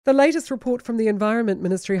The latest report from the Environment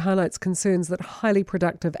Ministry highlights concerns that highly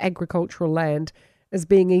productive agricultural land is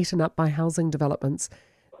being eaten up by housing developments.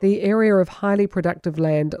 The area of highly productive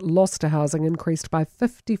land lost to housing increased by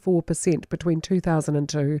 54% between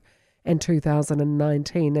 2002 and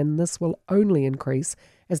 2019, and this will only increase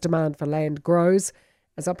as demand for land grows,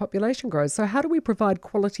 as our population grows. So how do we provide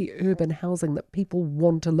quality urban housing that people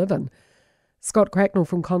want to live in? Scott Cracknell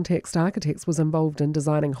from Context Architects was involved in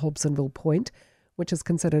designing Hobsonville Point, which is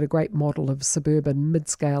considered a great model of suburban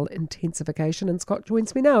mid-scale intensification. And Scott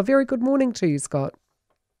joins me now. A very good morning to you, Scott.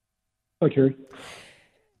 Hi, Kerry.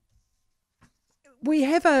 We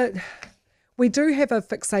do have a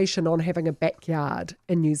fixation on having a backyard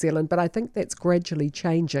in New Zealand, but I think that's gradually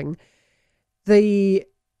changing. The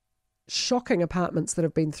shocking apartments that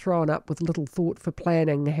have been thrown up with little thought for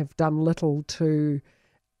planning have done little to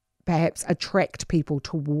perhaps attract people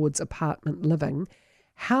towards apartment living.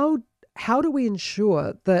 How do we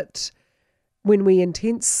ensure that when we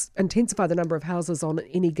intensify the number of houses on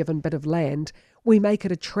any given bit of land, we make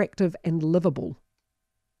it attractive and livable?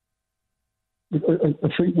 I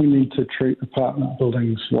think we need to treat apartment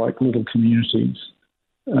buildings like little communities.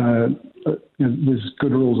 There's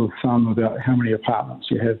good rules of thumb about how many apartments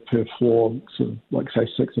you have per floor, sort of like say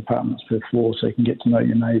 6 apartments per floor, so you can get to know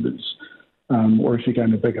your neighbours. Or if you're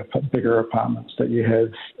going to bigger apartments, that you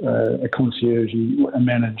have a concierge, a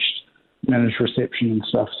managed reception and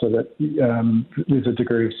stuff, so that there's a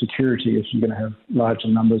degree of security if you're going to have larger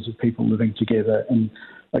numbers of people living together, and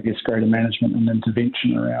I guess greater management and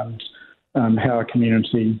intervention around how a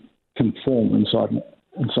community can form inside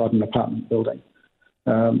an apartment building.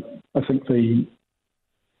 I think that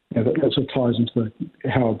sort of ties into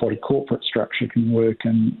how a body corporate structure can work,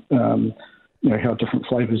 and how different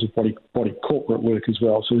flavours of body corporate work as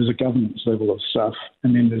well. So there's a governance level of stuff,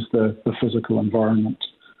 and then there's the physical environment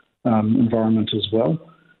as well.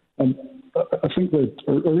 I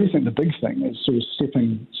really think the big thing is sort of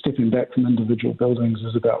stepping back from individual buildings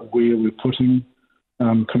is about where we're putting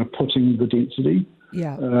the density.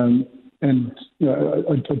 Yeah. I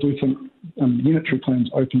do think unitary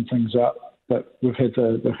plans open things up, but we've had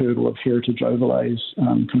the hurdle of heritage overlays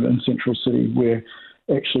kind of in central city, where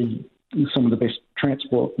actually some of the best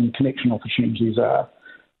transport and connection opportunities are.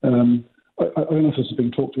 I don't know if this has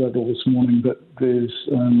been talked about all this morning, but there's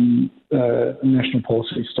a national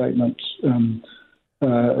policy statement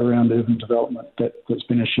around urban development that's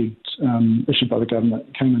been issued by the government.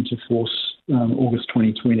 It came into force August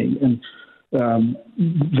 2020, and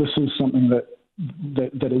this is something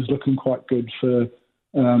that is looking quite good for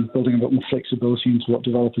building a bit more flexibility into what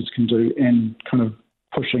developers can do, and kind of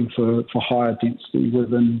pushing for higher density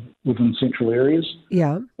within central areas.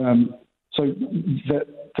 Yeah. So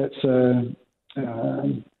that's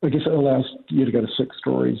I guess it allows you to go to 6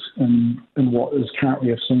 stories in what is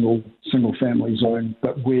currently a single family zone,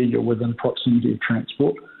 but where you're within proximity of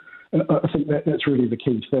transport. And I think that's really the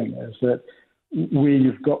key thing, is that where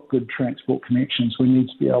you've got good transport connections, we need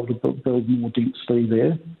to be able to build more density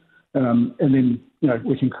there. And then,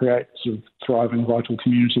 we can create sort of thriving, vital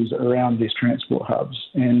communities around these transport hubs,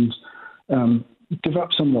 and give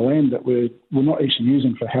up some of the land that we're not actually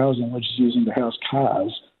using for housing, we're just using to house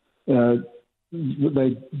cars. Part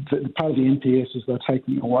of the NPS is they're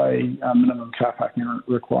taking away minimum car parking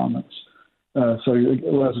requirements. So it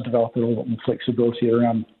allows a developer a little bit more flexibility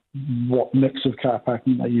around what mix of car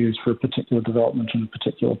parking they use for a particular development in a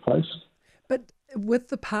particular place. But with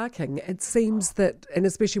the parking, it seems that, and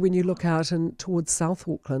especially when you look out towards South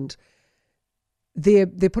Auckland, they're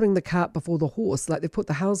putting the cart before the horse. Like, they've put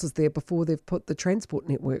the houses there before they've put the transport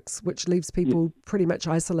networks, which leaves people pretty much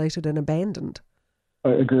isolated and abandoned.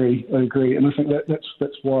 I agree, and I think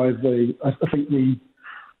that's why I think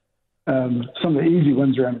some of the easy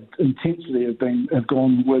ones around intensity have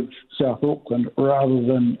gone with South Auckland rather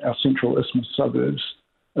than our central isthmus suburbs,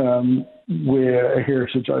 where a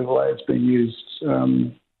heritage overlay is being used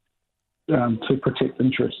to protect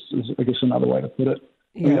interests, is I guess another way to put it.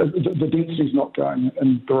 Yeah. The density's not going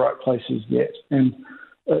in the right places yet, and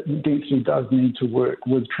density does need to work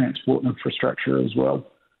with transport infrastructure as well.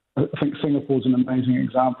 I think Singapore's an amazing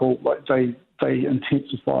example. Like, they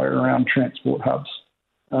intensify around transport hubs,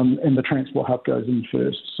 and the transport hub goes in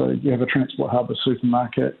first. So you have a transport hub, a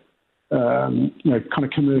supermarket, kind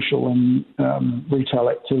of commercial and retail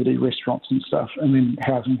activity, restaurants and stuff, and then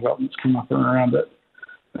housing developments come up and around it.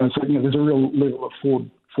 So there's a real level of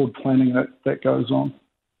forward planning that goes on.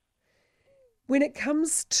 When it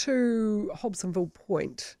comes to Hobsonville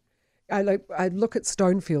Point, I look at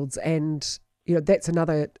Stonefields, and that's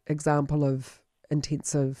another example of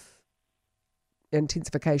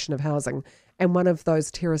intensification of housing, and one of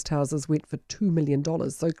those terraced houses went for $2 million.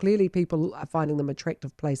 So clearly people are finding them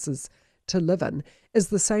attractive places to live in. Is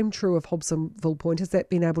the same true of Hobsonville Point? Has that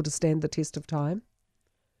been able to stand the test of time?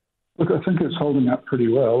 Look, I think it's holding up pretty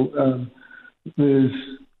well. There's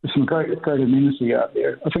some great amenity out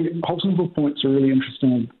there. I think Hobsonville Point's a really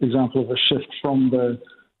interesting example of a shift from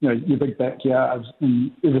your big backyards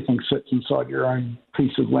and everything sits inside your own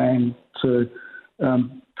piece of land to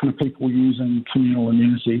kind of people using communal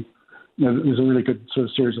amenity. There's a really good sort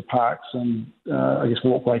of series of parks and I guess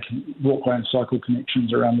walkway and cycle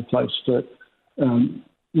connections around the place that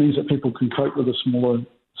means that people can cope with a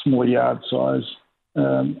smaller yard size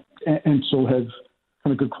and still have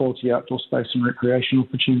kind of good quality outdoor space and recreation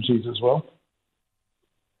opportunities as well.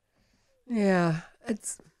 Yeah,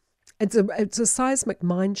 it's a seismic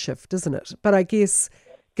mind shift, isn't it? But I guess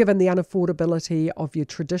given the unaffordability of your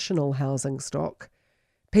traditional housing stock,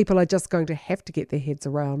 people are just going to have to get their heads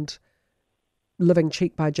around living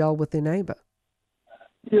cheek by jowl with their neighbour.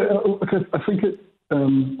 Yeah, I think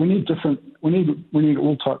we need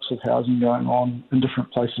all types of housing going on in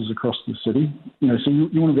different places across the city. So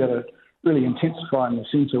you want to be able to really intensify in the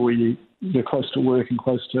centre where you're close to work and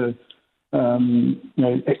close to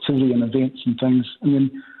activity and events and things,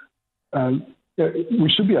 and then we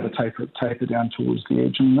should be able to taper down towards the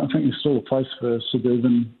edge. And I think there's still a place for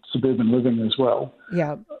suburban living as well.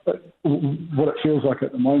 Yeah. But what it feels like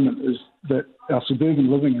at the moment is that our suburban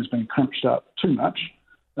living has been crunched up too much,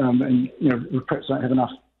 and we perhaps don't have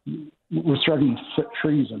enough. We're struggling to fit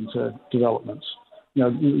trees into developments.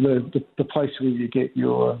 The place where you get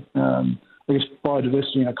your I guess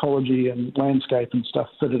biodiversity and ecology and landscape and stuff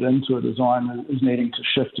fitted into a design is needing to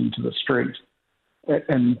shift into the street.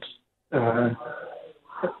 And so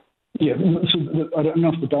I don't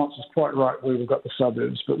know if the balance is quite right where we've got the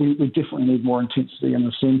suburbs, but we definitely need more intensity in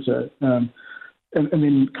the centre, and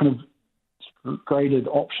then kind of graded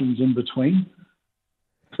options in between.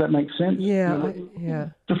 Does that make sense? Yeah,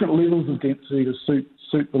 Different levels of density to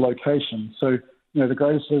suit the location. So the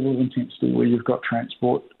greatest level of intensity where you've got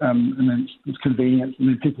transport, and then it's convenient, and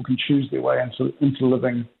then people can choose their way into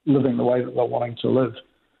living the way that they're wanting to live.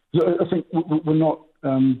 So I think we're not.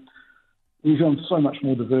 New Zealand's so much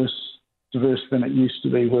more diverse than it used to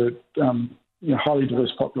be. We're highly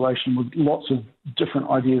diverse population with lots of different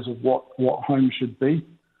ideas of what home should be.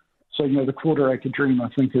 So the quarter-acre dream, I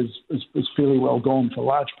think, is fairly well gone for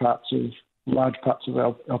large parts of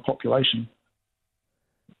our population.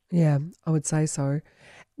 Yeah, I would say so.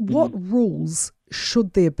 What rules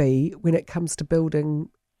should there be when it comes to building,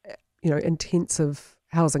 intensive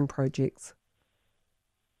housing projects?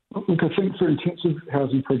 Look, I think for intensive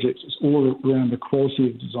housing projects, it's all around the quality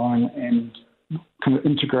of design and kind of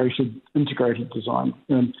integrated design.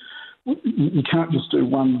 You can't just do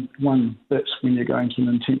one bit when you're going to an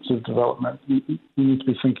intensive development. You need to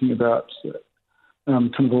be thinking about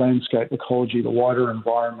kind of the landscape, ecology, the wider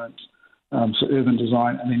environment, so urban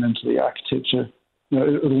design, and then into the architecture.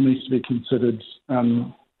 It all needs to be considered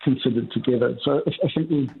together. So I think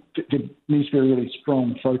there needs to be a really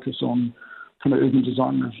strong focus on kind of urban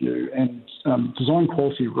design review and design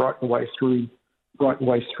quality right the way through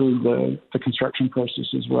the construction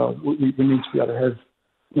process as well. We need to be able to have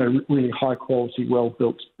really high quality, well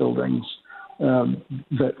built buildings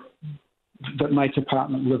that make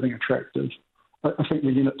apartment living attractive. I think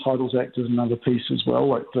the Unit Titles Act is another piece as well.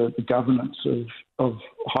 Like the governance of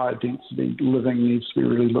higher density living needs to be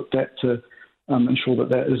really looked at to ensure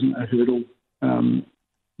that isn't a hurdle.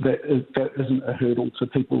 That isn't a hurdle to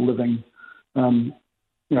people living in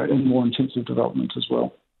more intensive development as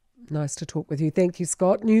well. Nice to talk with you. Thank you,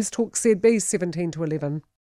 Scott. News Talk ZB 17 to 11.